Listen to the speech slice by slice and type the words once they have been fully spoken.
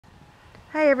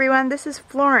Hi everyone, this is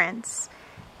Florence,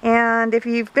 and if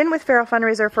you've been with Feral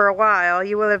Fundraiser for a while,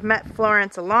 you will have met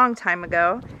Florence a long time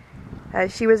ago.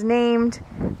 She was named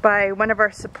by one of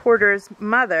our supporters'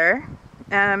 mother.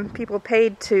 People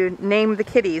paid to name the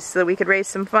kitties so that we could raise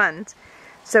some funds.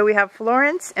 So we have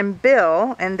Florence and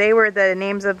Bill, and they were the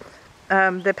names of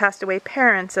the passed away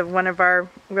parents of one of our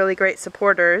really great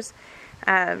supporters.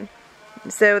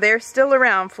 So they're still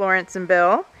around, Florence and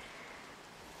Bill.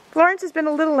 Florence has been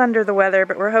a little under the weather,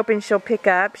 but we're hoping she'll pick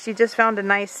up. She just found a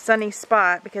nice sunny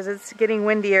spot because it's getting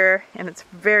windier and it's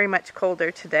very much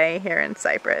colder today here in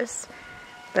Cyprus.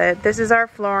 But this is our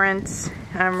Florence,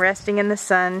 resting in the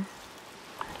sun.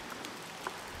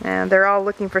 And they're all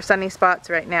looking for sunny spots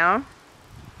right now.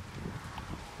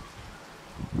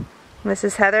 This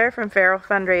is Heather from Feral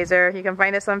Fundraiser. You can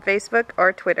find us on Facebook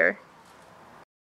or Twitter.